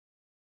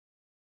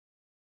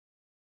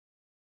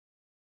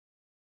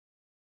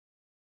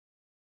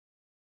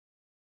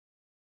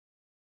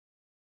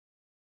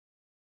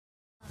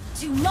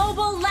to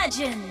Mobile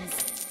Legends!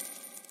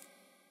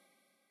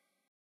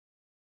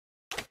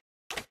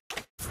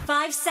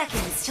 5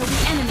 seconds till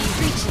the enemy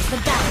reaches the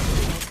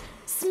battlefield.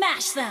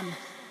 Smash them!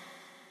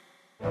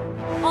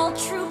 All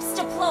troops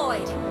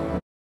deployed!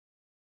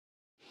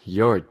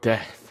 Your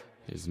death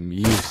is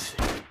music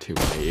to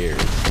my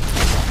ears.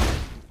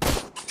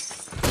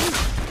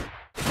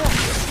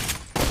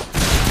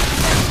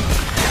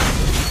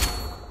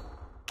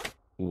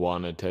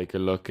 Wanna take a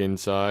look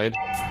inside?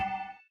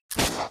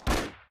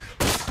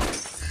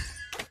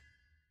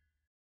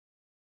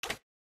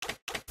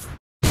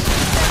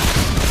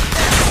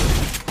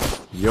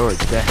 Your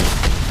death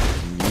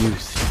is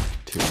music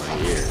to my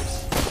ears.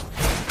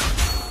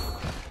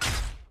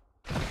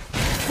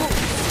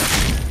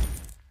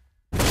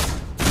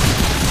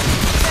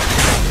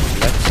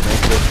 Let's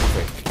make this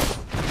quick.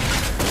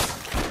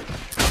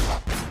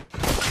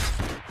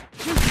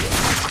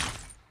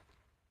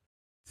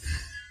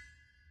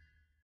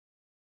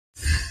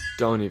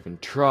 Don't even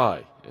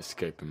try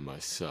escaping my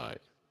sight.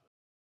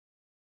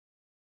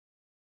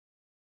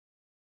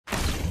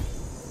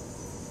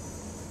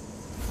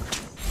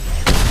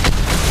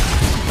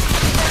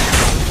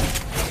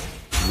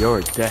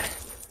 Your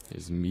death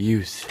is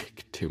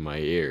music to my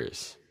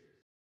ears.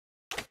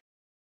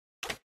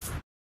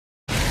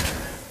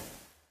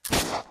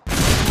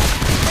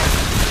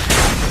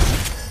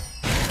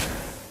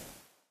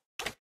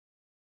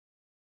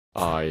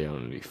 I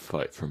only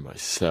fight for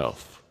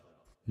myself,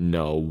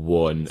 no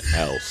one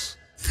else.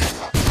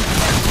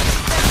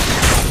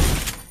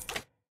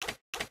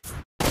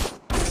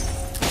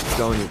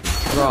 Don't even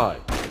try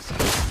to escape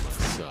my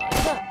sight.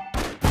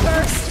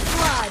 First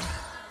blood!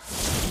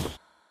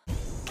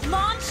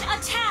 Launch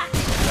attack!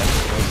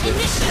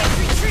 Initiate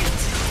retreat!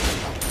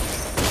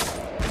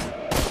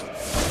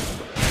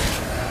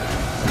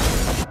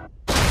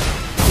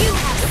 You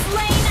have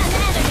slain an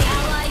enemy!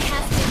 Ally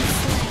has been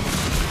slain.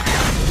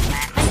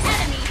 An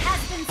enemy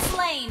has been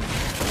slain.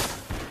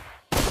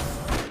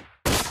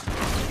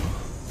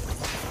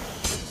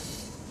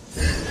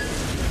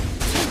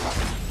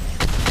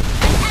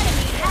 An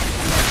enemy has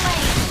been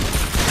slain.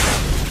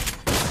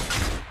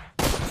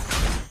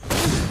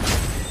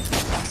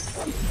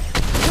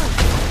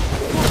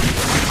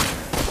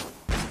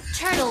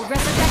 Turtle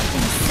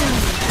resurrecting soon.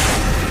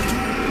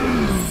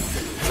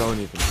 Don't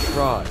even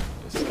try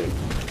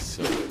escaping my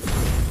sight.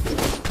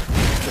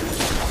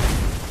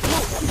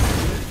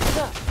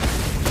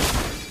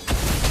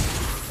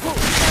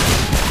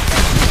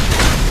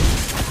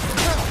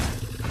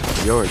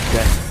 Your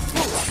death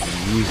is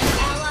music.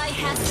 Ally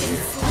has been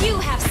slain. You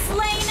have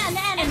slain an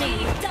enemy.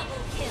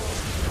 Double kill.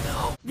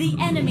 No. The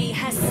enemy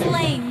has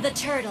slain the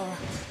turtle.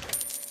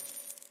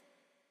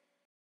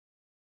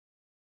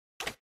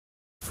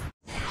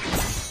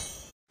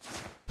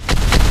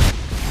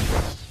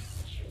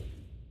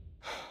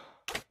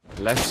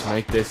 Let's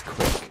make this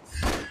quick.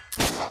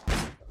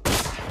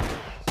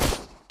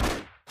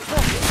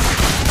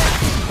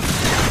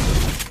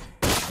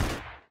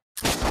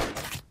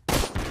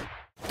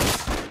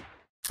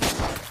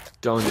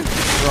 Don't even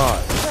try.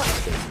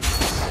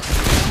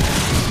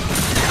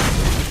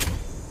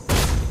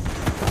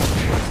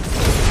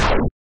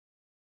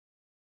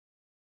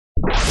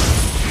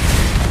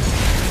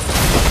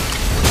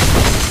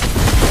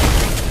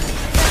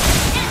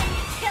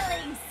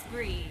 Killing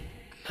spree.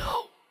 No.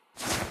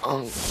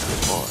 Oh,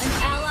 come on. An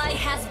ally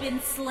has been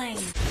slain.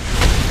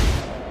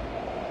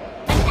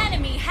 An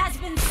enemy has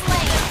been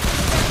slain.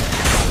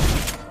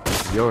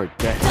 Your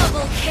death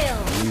Double kill.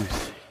 is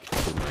music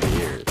to my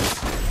ears.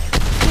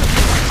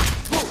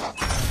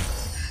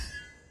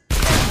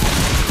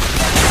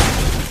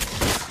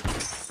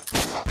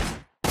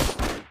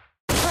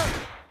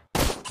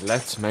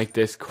 Let's make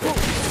this quick.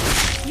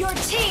 Your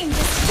team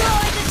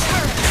destroyed the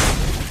turret.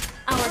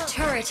 Our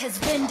turret has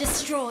been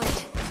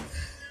destroyed.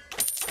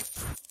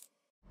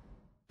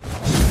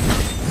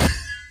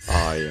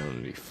 I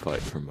only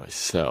fight for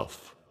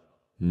myself,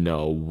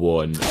 no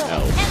one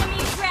else.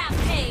 Enemy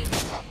rampage.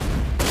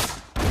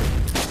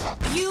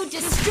 You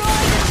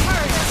destroyed the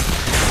turret.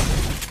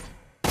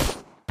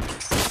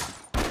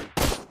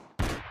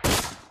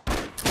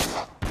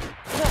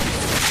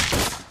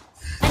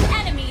 An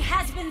enemy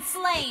has been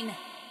slain.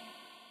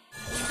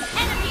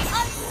 Enemy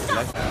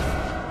unstoppable.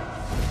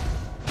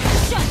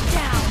 Shut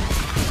down.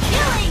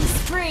 Killing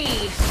spree.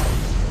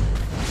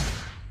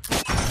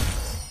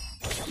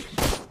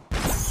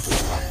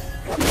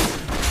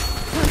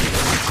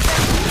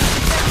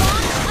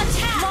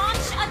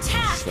 Launch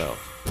attack. So,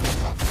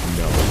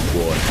 no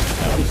one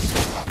else.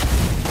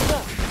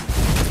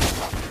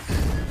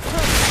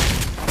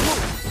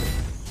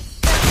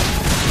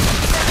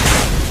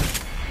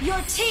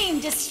 Your team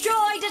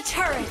destroyed a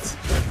turret.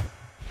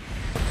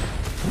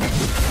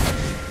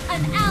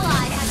 An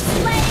ally has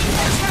slain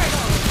the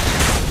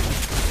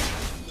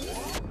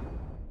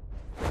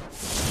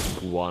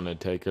turtle. Wanna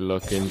take a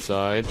look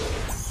inside?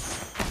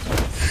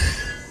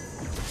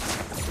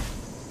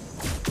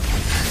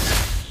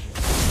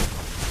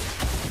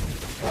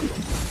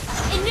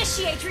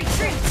 Initiate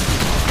retreat.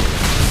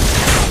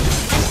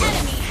 An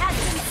enemy has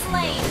been slain.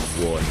 slain.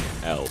 No one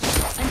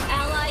else. An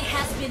ally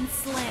has been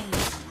slain.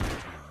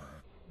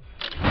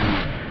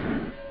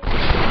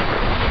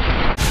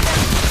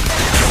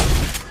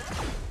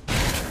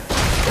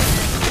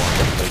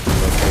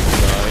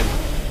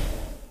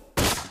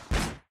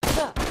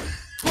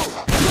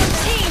 Your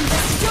team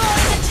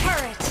destroyed the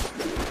turret.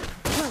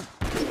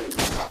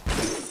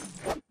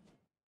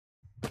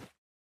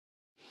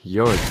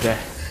 Your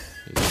death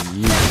is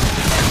music.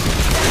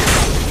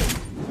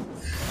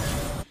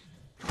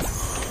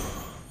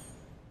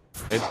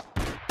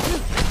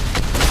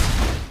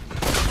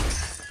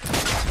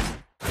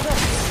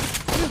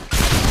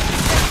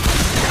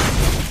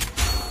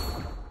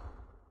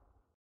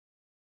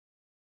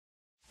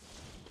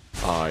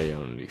 I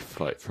only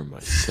fight for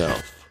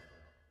myself,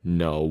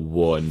 no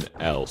one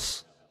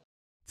else.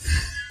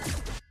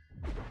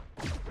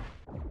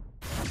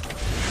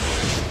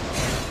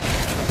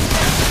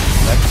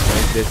 Let's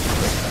make this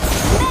quick.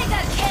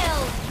 Mega kill!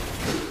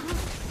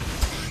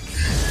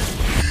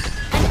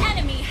 An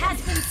enemy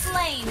has been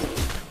slain.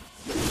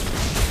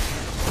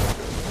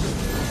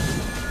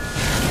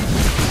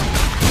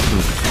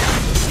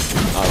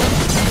 I'll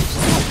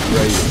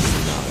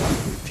raise now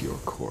with your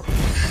core.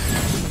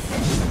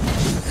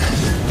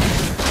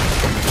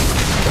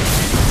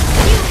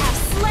 You have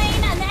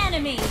slain an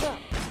enemy.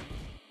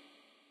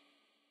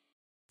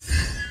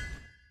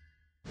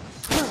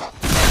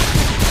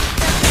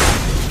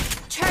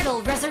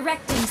 Turtle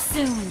resurrecting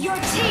soon. Your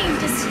team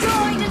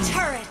destroyed a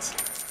turret.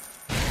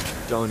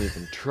 Don't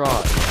even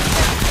try.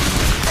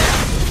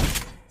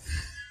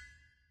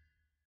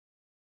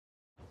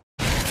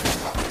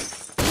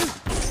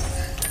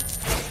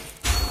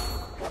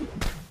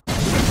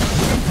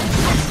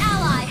 An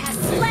ally has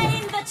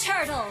slain the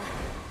turtle.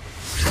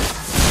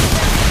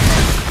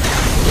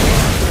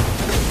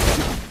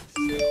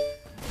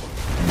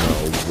 No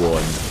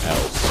one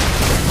else.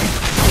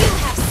 You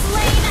have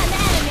slain an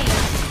enemy.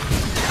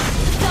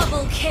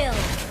 Double kill.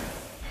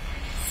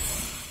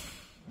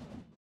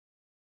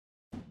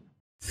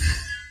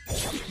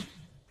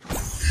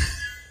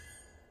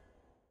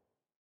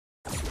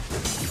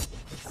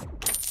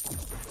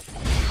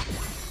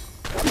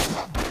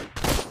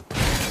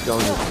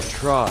 Don't even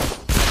try.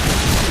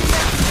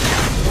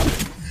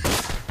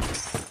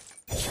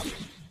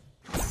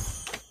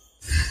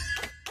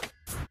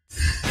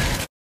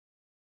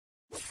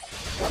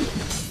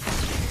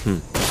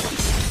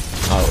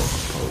 I'll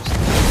oppose the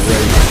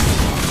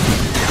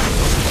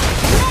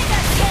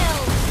Mega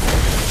kill.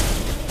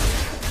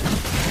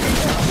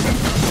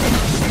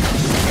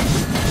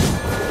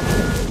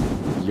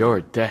 race.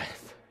 Your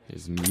death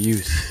is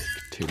music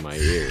to my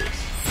ears.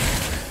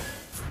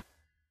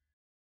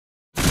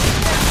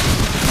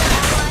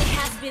 Ally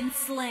has been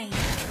slain.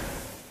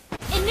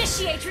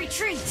 Initiate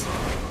retreat.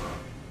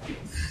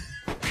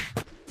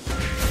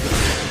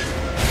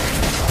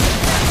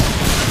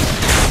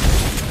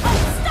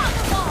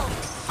 Unstoppable!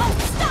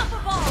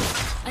 Unstoppable!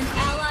 An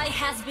ally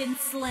has been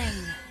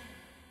slain.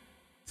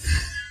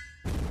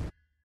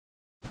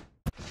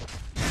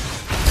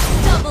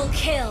 Double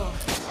kill.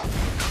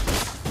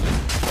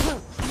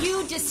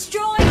 You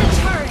destroy the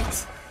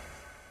turret.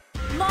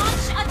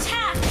 Launch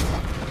attack.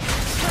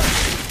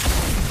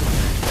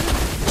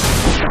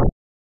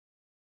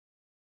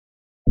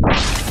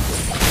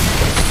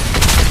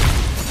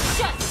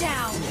 Shut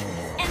down.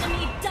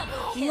 Enemy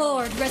double kill.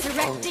 Lord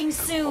resurrecting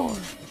soon.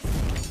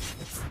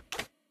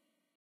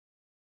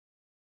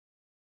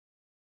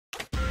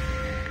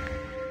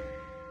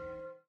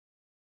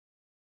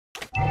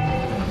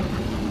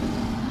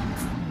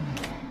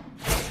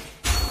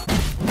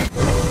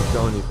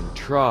 Don't even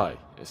try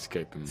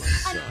escaping my An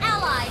sight.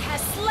 ally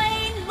has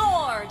slain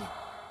Lord.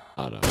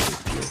 Out of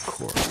with your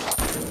corpse.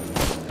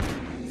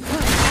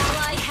 An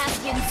ally has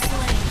been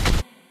slain.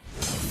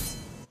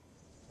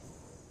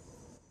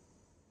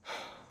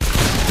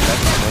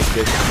 Let's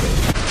make this quick.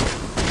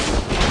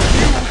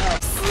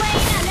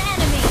 Slain an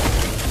enemy.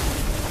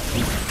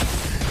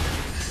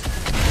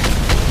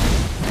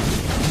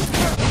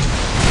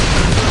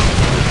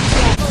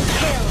 Double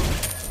kill.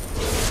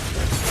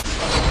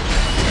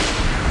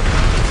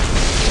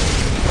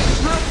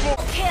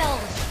 Triple kill.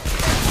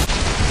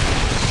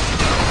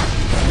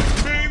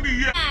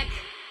 Maniac.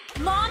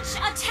 Launch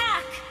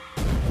attack.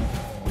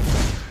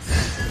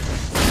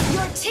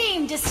 Your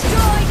team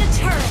destroyed a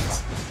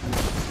turret.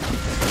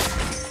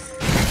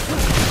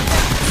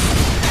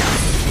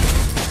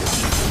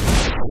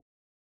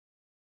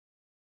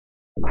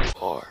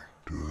 Or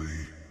To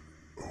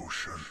the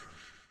ocean.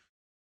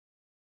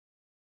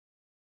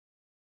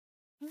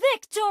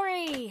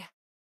 Victory!